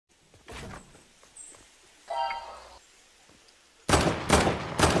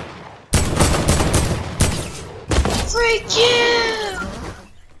Frick you!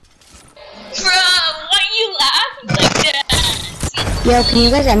 Bro, why are you laughing like that? Yo, can you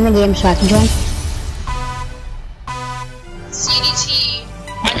guys end the game so I can join? CDT.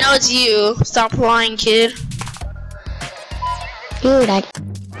 I know it's you. Stop lying, kid. Dude,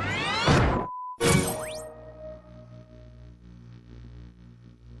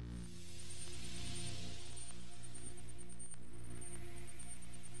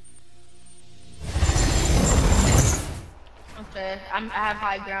 Okay, I have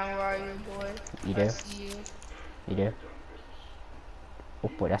high ground. Where are you, boy? You do? You do? Oh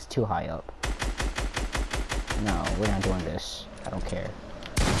boy, that's too high up. No, we're not doing this. I don't care.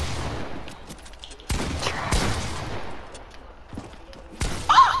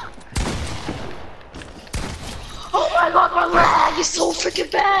 Oh my god, my lag is so freaking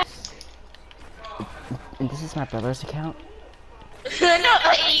bad! And this is my brother's account? No,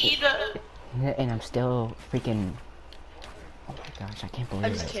 either. And I'm still freaking... Oh my gosh, I can't believe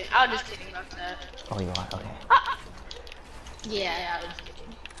I'm just it. kidding. I was just kidding about that. Oh, you are? Okay. Yeah, I was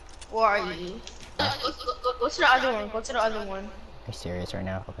kidding. Where are you? Go to the other one. Go to the other one. Are you serious right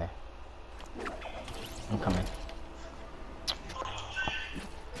now? Okay. I'm coming.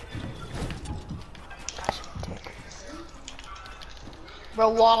 Gosh, dick. Bro,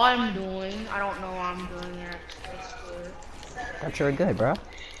 what I'm doing, I don't know what I'm doing yet. I thought you were good, bro.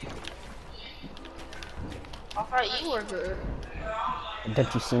 I thought you were good.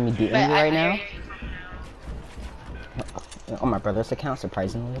 Don't you see me beating you right now? On my brother's account,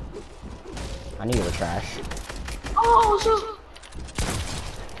 surprisingly. I knew you were trash. Oh, so...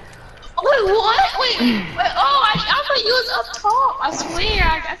 Oh, wait, what? Wait, oh, I thought you was up top. I swear,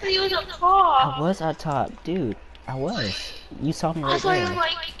 I thought you was up top. I was up top, dude. I was. You saw me I right thought you there. were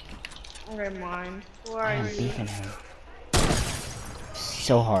like... Never mind. Where I are am you? beefing him.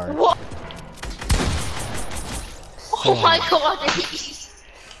 So hard. What? So Oh my hard. god.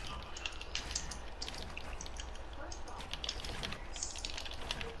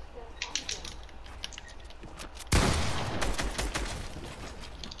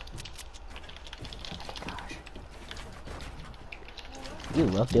 You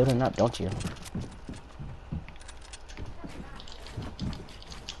love building up, don't you?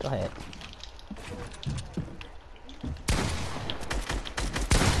 Go ahead.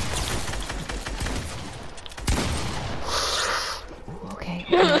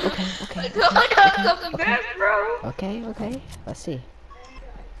 Okay. Okay. Let's see.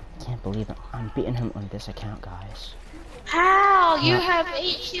 Can't believe it. I'm beating him on this account, guys. How? You have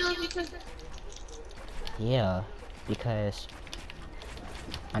 8 kills because... Yeah, because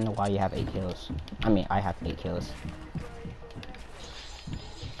I know why you have 8 kills. I mean, I have 8 kills.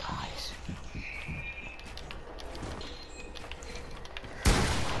 Guys.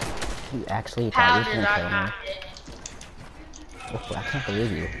 You actually thought you were gonna kill me. Oh, I can't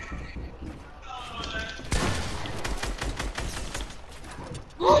believe you.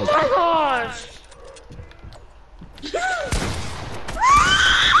 Oh my gosh!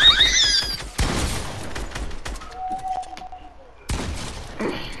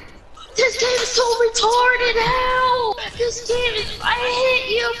 This game is so retarded, how? This game is, I hit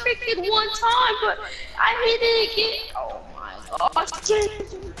you freaking one time, but I hit it again. Oh my gosh, this game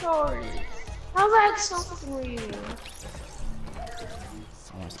is retarded. How that so fucking real?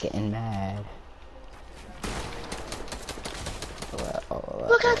 Someone's getting mad.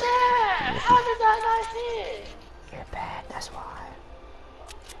 Look at that! How did that not hit? You're bad, that's why.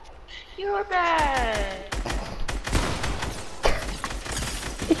 You're bad.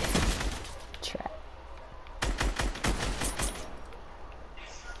 Trap.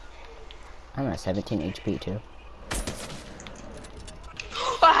 I'm at 17 HP too.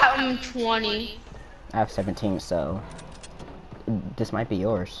 I'm 20. I have 17, so this might be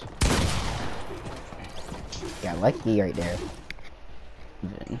yours. Yeah, lucky right there.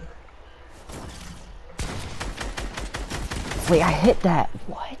 Wait, I hit that.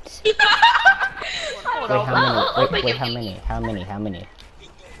 What? Wait, how many? How many?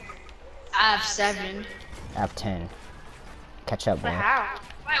 I have 7. I have 10. Catch up, boy. But how?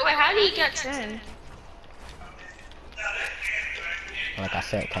 Wait, how do you get 10? Like I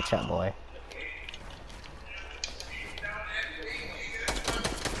said, catch up, boy.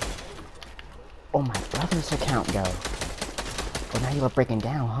 Oh, my brother's account, though. Oh, now you are breaking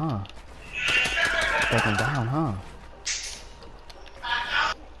down, huh? Breaking down, huh?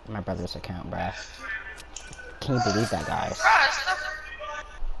 My brother's account, bruh. Can you believe that, guys?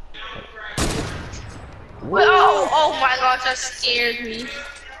 Oh my gosh, that scared me.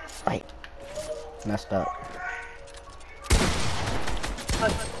 Right. Messed up.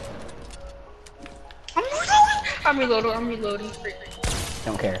 I'm reloading. I'm reloading.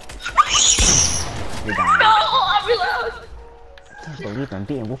 Don't care. You're dying. No, I'm reloading. I can't believe I'm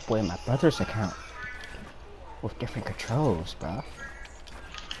beating Wolf Boy in my brother's account. With different controls, bro.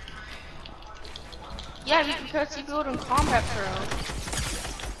 Yeah, because you build in Combat Pro.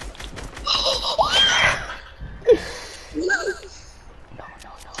 No.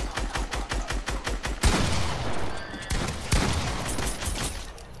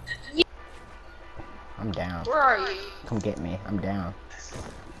 I'm down. Where are you? Come get me. I'm down.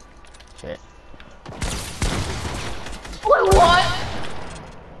 Shit. Wait, what?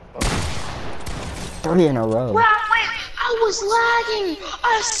 3 in a row. Wait, I was lagging.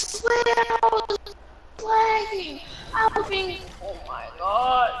 I swear I was lagging. I was being. Oh my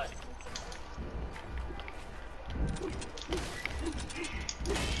god.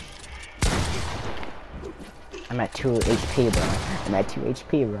 I'm at 2 HP, bro. I'm at 2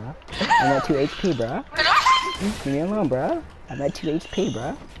 HP, bro. I'm at 2 HP, bro. Leave me alone, bro. I'm at 2 HP,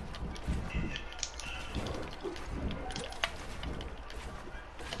 bro.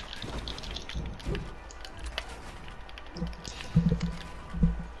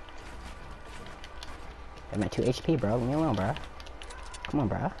 I'm at 2 HP, bro. Leave me alone, bro. Come on,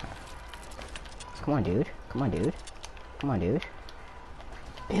 bro. Come on, dude. Come on, dude. Come on, dude.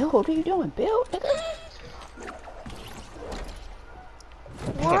 Build, what are you doing? Build, nigga.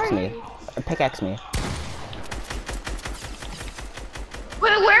 Pickaxe me. Pickaxe me. Wait,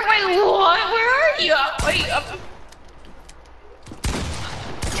 what? Where are you? Wait, up.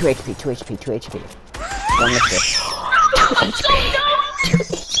 2 HP, 2 HP, 2 HP. Don't miss this. 2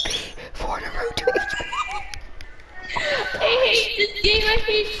 HP. 4 in a row, 2 HP. I hate this game. I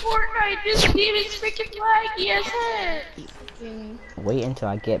hate Fortnite. This game is freaking laggy as heck. Wait until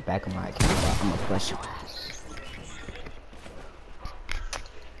I get back on my account. I'm gonna flush your ass.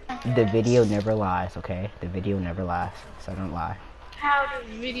 The video never lies, okay? The video never lies, so don't lie. How does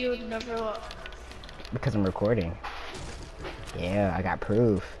video never look? Because I'm recording. Yeah, I got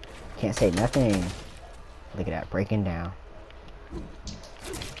proof. Can't say nothing. Look at that, breaking down.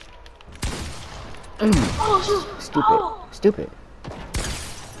 Oh, Stupid. oh. Stupid.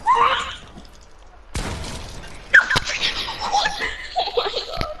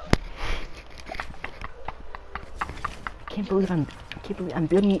 Can't believe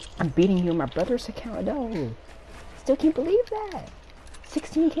I'm beating you on my brother's account though. Still can't believe that.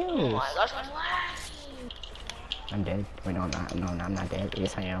 16 kills. Oh my gosh, I'm lagging. I'm dead. Wait, no, I'm not. No, I'm not dead.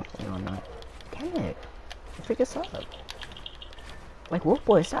 Yes, I am. No, I'm not. Damn it. Pick us up. Like, Wolf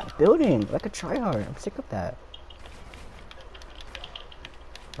Boy, stop building like a tryhard. I'm sick of that.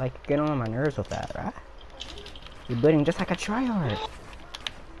 Like, get on my nerves with that, right? You're building just like a tryhard.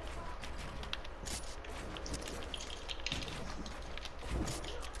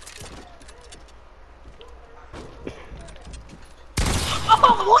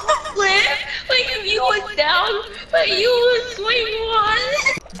 Oh, what the flip? Like, you was down, but you was swing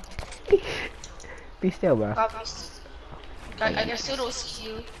one. Be still, bro. I guess I don't see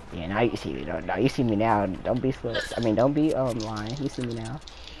you. Yeah, now you see me. Now you see me now. Don't be split. I mean, don't be lying. You see me now.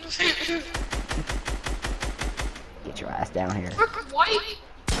 Get your ass down here. Frick, white.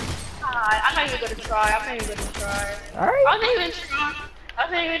 I'm not even gonna try. All right. I'm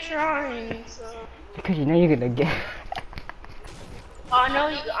not even trying. So. Because you know you're gonna get. I know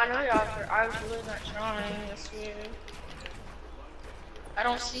you're out there. I was really not trying. That's weird. I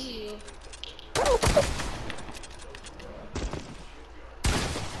don't see you.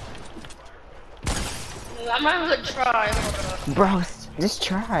 I'm not even gonna try. Bro, just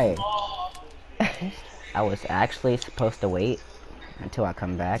try. I was actually supposed to wait until I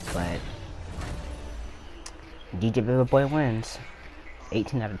come back, but DJ Baby Boy wins.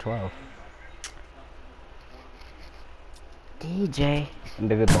 18 out of 12. DJ and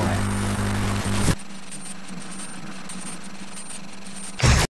Baby Boy.